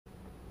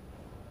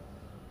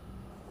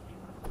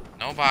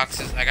No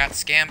boxes. I got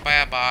scammed by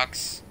a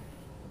box.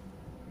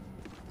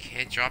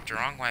 Kid dropped the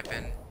wrong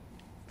weapon.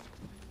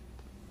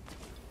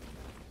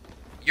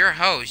 You're a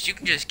host. You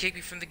can just kick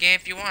me from the game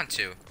if you want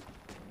to.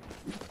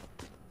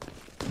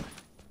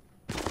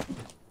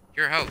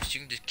 You're a host.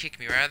 You can just kick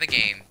me right out of the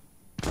game.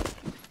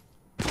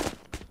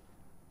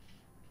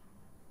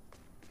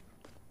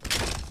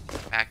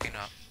 Backing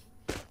up.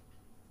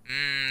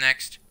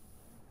 Next.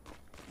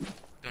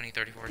 Don't need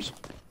 34s.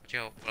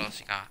 Joe, what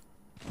else you got?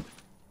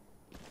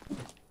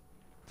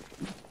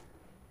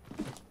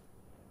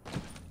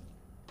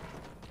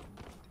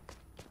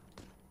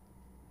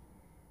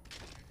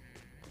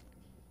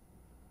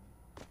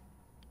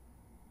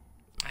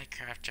 I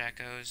craft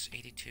jackos,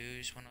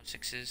 82s,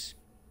 106s.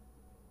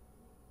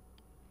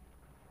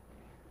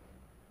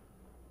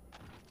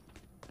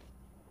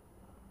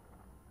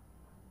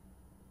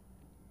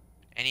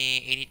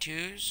 Any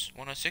 82s,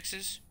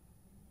 106s?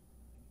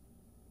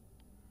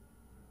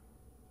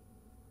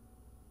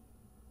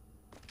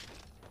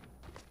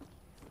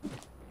 Ooh,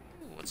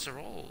 what's the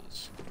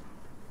rolls?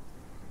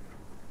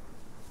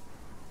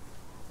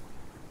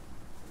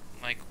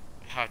 Like,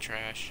 how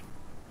trash?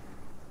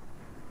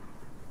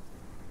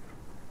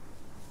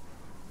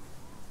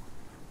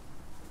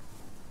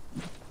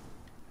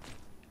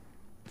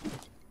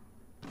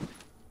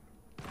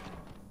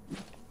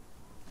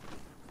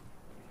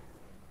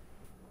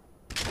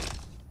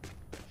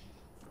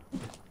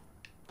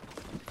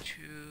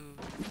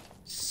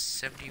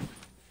 $74.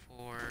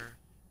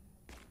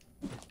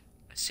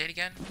 Let's say it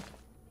again.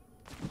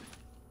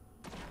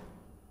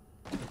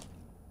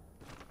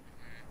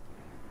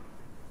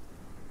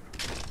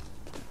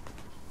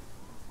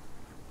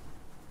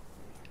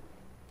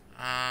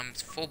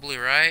 It's full blue,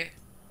 right?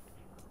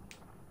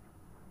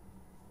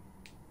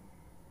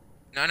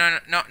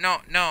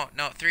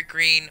 No. 3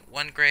 green,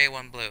 1 gray,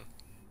 1 blue.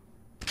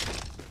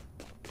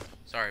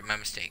 Sorry, my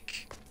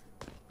mistake.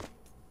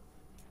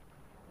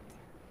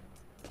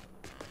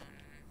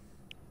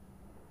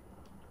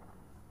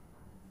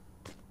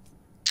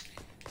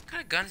 What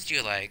kind of guns do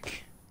you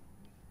like?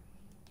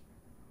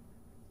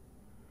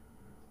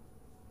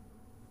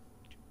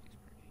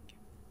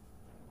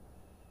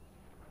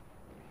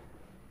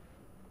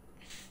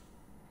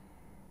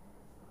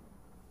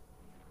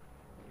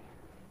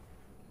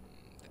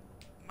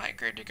 My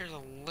grave digger's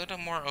a little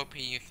more OP,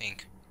 you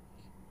think.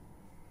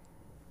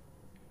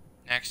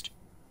 Next.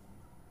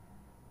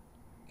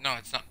 No,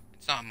 it's not.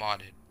 It's not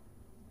modded.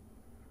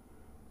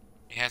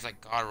 It has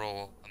like god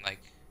roll and like.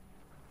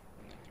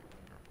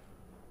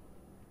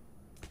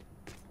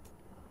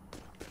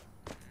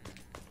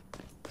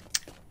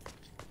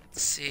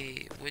 Let's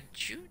see. Would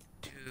you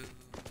do?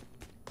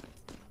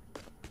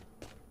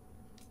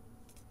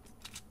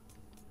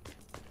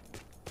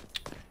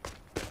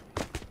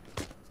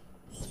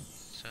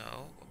 So,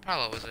 what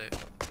palette was it?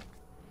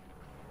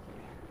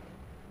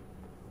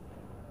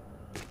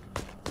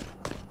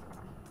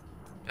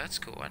 That's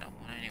cool. I don't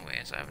want it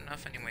anyways. I have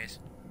enough anyways.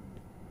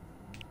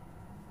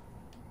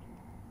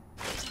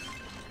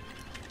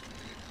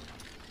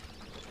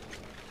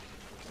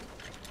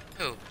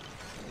 Who?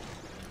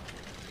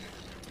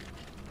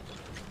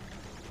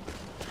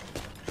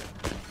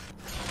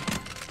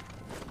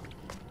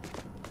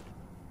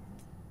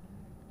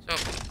 So.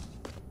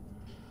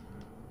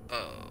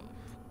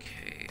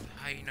 Okay.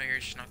 How you know you're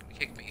just not gonna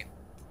kick me?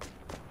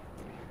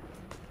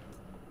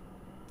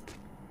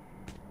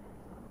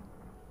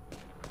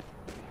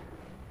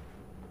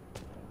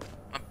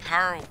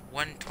 Power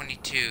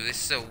 122.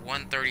 This is a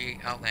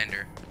 130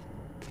 Outlander.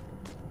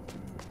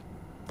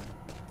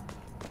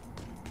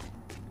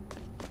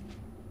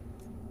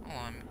 Hold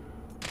on.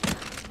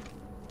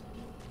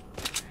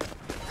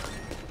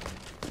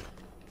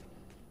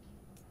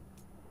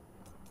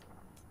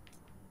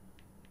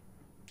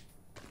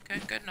 Okay,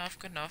 good enough,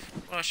 good enough.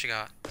 What else you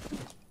got?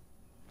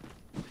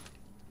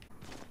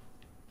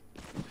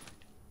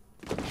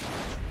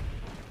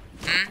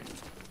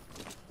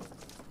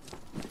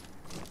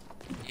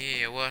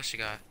 Yeah, what else you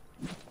got?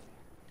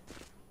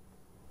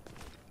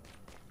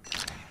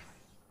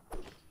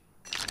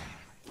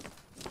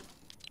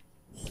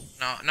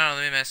 No,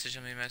 let me message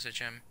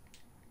him.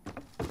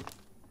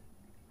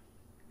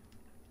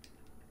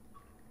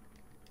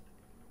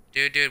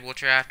 Dude,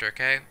 what you're after,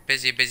 okay?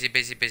 Busy. We're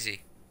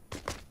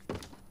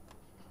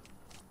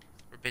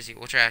busy.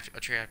 What you're after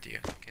you,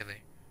 okay,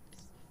 Lee?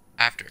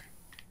 After.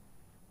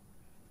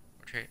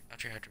 I'll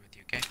trade after with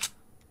you, okay?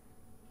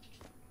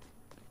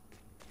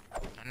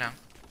 No.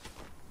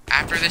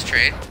 After this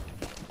trade,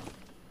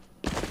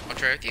 I'll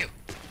trade with you.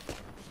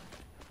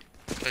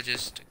 So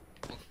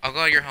I'll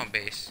go to your home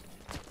base.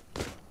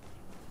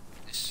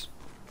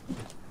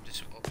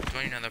 Just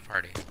join another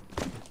party.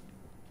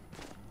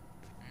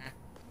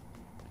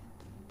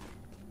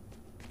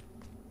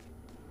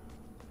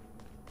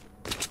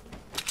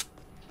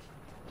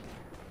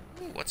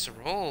 Ooh, what's the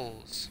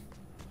rolls?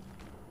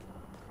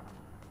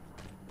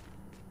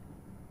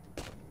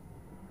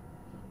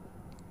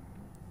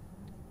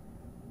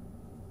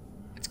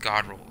 It's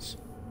god rolls.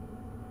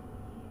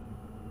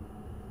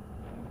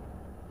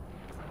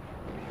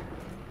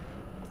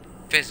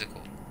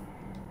 physical.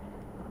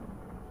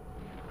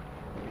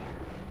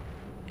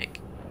 Hey,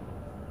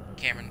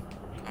 Cameron,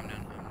 calm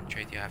down. I'm gonna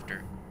trade you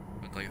after.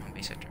 I'll call you home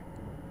base after.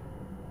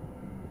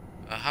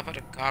 How about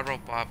a God roll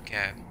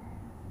bobcat?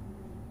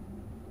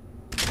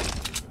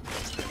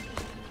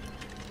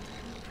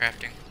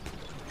 Crafting.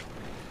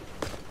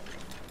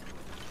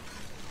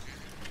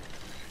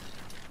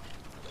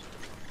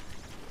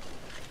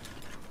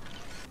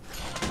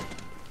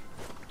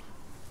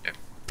 Yep.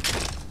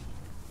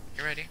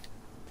 You ready?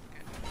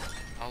 Okay.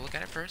 I'll look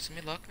at it first.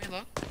 Let me look. Let me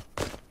look.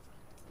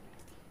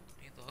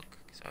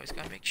 Because I always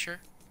gotta make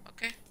sure.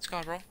 Okay, it's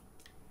God roll.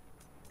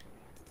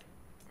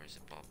 Where's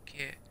the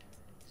bobcat?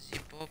 The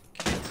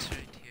bobcat's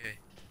right here.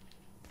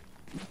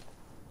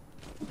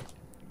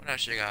 What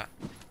else you got?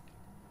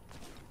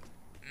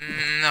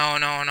 No.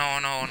 No,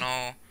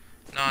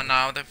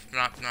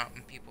 not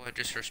when people are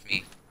just first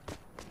me.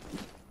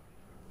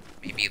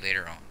 Maybe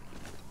later on.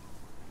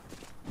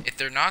 If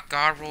they're not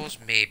God rolls,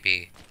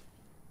 maybe.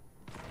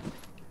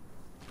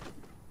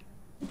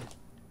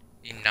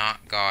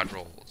 Not God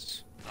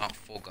rolls. Not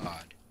full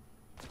God.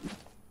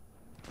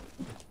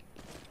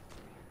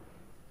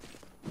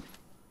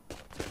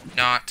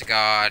 Not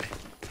God.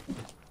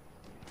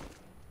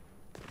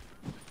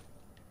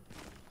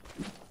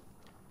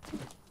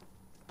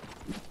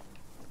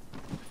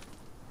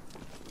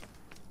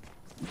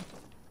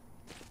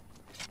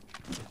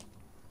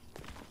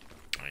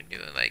 I do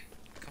like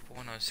a couple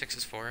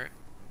 106s for it.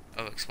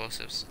 Oh,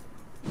 explosives.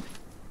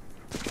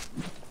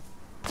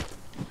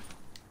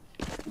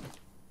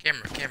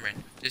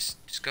 Cameron,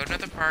 just go to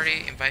the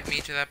party. Invite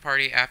me to that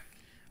party after,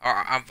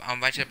 or I'll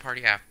invite you to the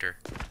party after.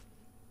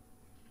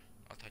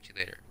 I'll talk to you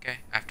later. Okay,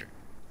 after.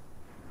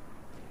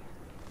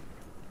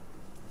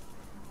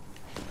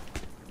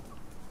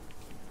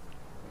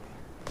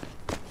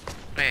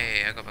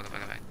 Hey, I'll go back.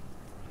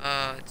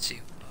 Let's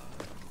see.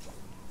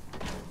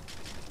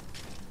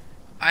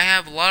 I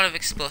have a lot of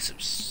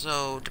explosives,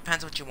 so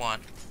depends what you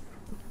want.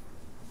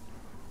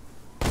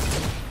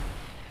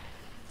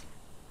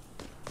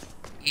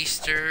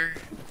 Easter,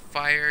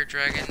 Fire,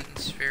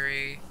 Dragons,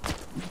 Fairy,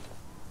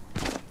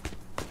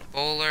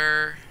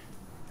 Bowler.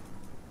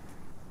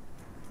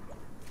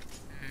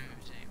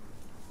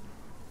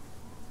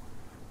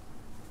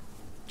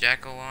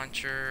 Jackal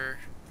Launcher.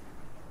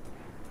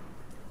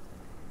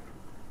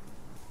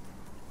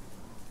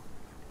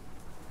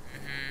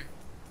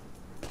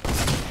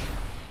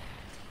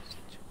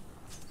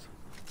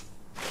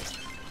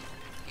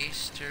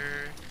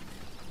 Easter.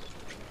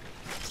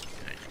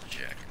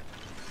 Jack.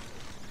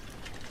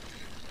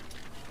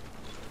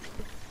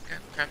 Okay,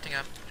 crafting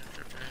up.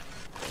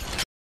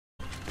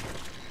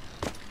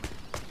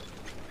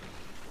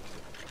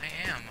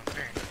 I'm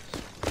very nice.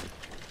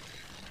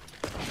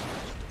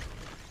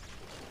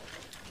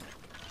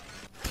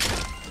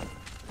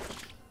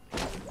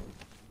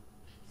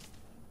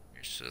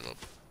 Here's a little.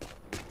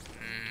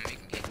 You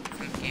can get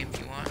from the game if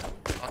you want.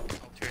 I'll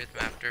trade them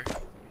after.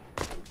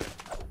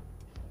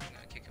 I'm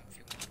gonna kick him if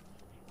you want.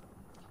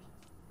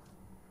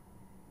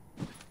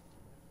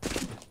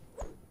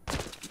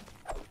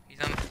 He's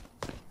on.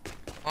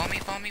 Follow me.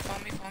 Come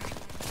on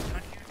here.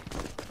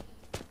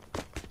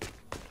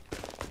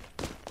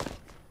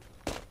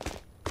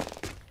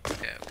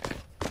 Okay.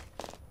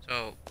 So,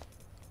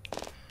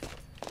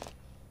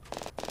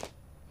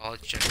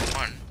 let's check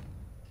one.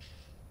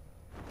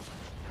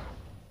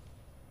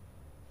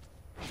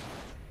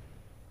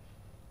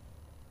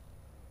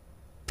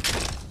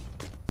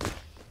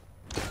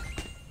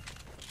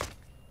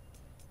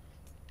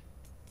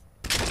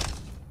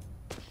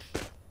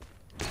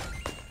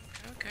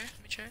 Okay,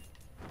 let me check.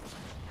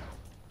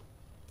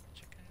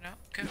 Checking it out.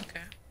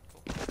 Okay,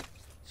 cool.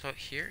 So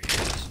here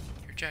is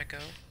your Jacko.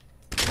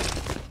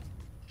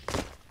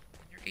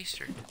 Your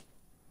Easter.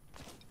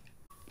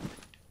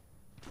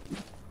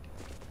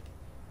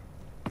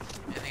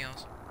 Anything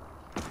else?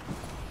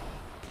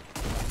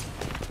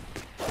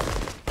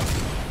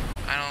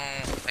 I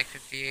don't like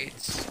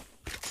 58s.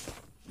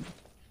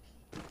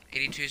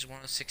 82s,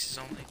 106s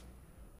only.